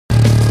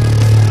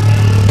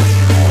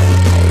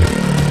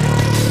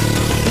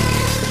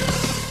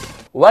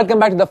Welcome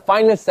back to the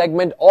final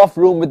segment of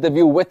Room with the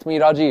View with me,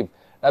 Rajiv.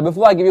 Now,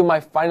 before I give you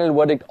my final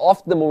verdict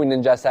of the movie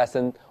Ninja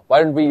Assassin,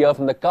 why don't we hear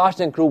from the cast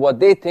and crew what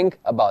they think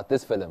about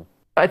this film?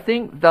 I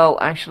think they'll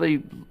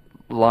actually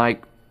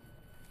like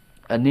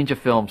a ninja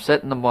film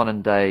set in the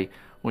modern day,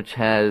 which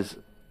has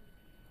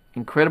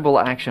incredible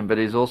action, but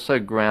is also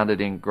grounded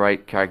in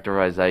great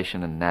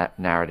characterization and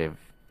narrative.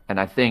 And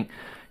I think,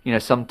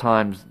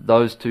 sometimes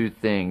those two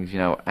things,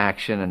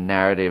 action and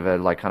narrative are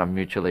like kind of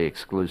mutually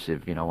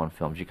exclusive, on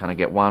films. You kind of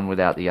get one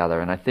without the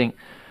other. And I think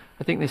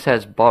this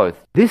has both.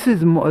 This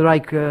is more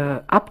like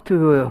up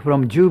to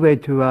from Juve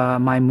to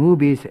my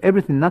movies,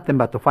 everything nothing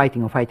but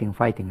fighting.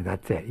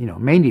 That's it.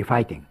 Mainly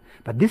fighting.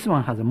 But this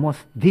one has a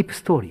most deep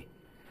story.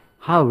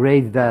 How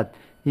raised that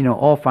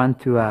orphan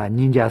to a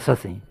ninja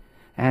assassin,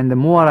 and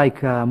more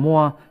like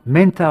more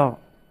mental.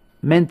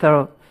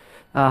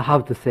 How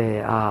to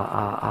say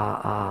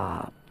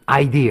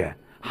idea.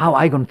 How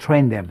I gonna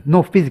train them?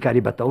 Not physically,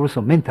 but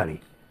also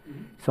mentally.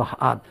 So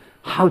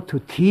how to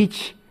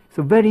teach.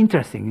 So very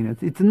interesting,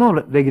 It's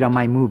not regular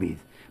my movies.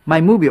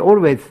 My movie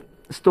always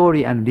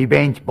story and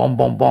revenge, boom,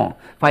 boom, boom,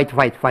 fight,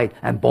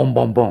 and boom,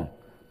 boom, boom.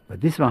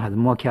 But this one has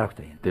more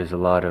character in it. There's a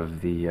lot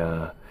of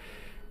the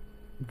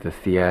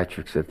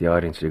theatrics that the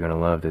audience are going to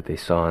love that they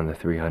saw in the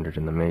 300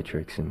 and the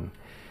Matrix, and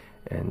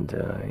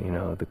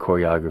the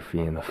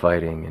choreography and the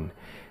fighting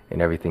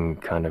and everything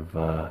kind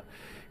of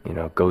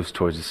goes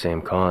towards the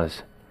same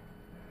cause.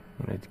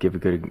 To give a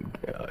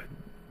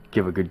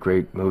good,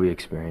 great movie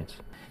experience.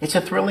 It's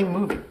a thrilling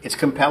movie. It's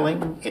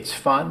compelling. It's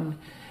fun.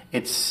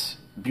 It's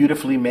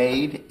beautifully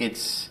made.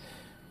 It's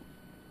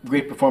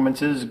great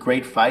performances,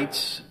 great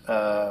fights,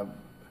 a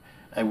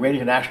great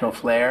international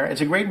flair.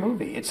 It's a great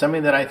movie. It's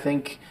something that I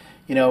think,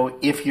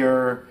 if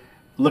you're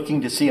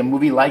looking to see a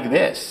movie like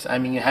this,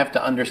 you have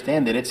to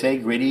understand that it's a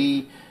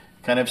gritty,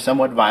 kind of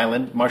somewhat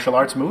violent martial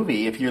arts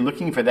movie. If you're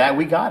looking for that,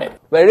 we got it.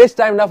 Well, it is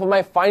time now for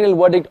my final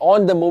verdict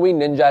on the movie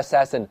Ninja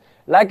Assassin.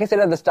 Like I said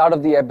at the start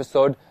of the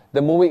episode,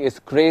 the movie is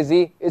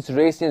crazy, it's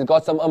racy, it's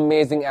got some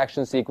amazing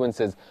action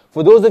sequences.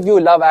 For those of you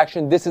who love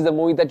action, this is a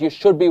movie that you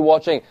should be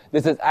watching.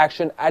 This is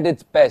action at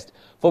its best.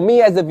 For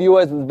me as a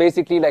viewer, it's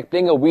basically like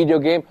playing a video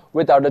game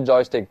without a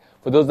joystick.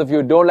 For those of you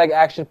who don't like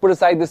action, put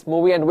aside this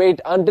movie and wait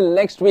until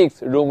next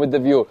week's Room with the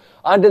View.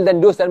 Until then,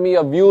 do send me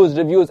your views,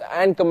 reviews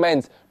and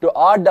comments to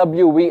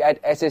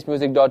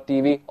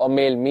rwv@ssmusic.tv or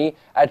mail me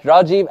at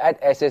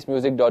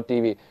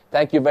rajiv@ssmusic.tv.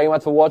 Thank you very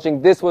much for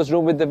watching. This was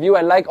Room with the View,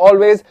 and like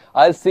always,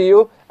 I'll see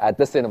you at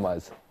the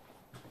cinemas.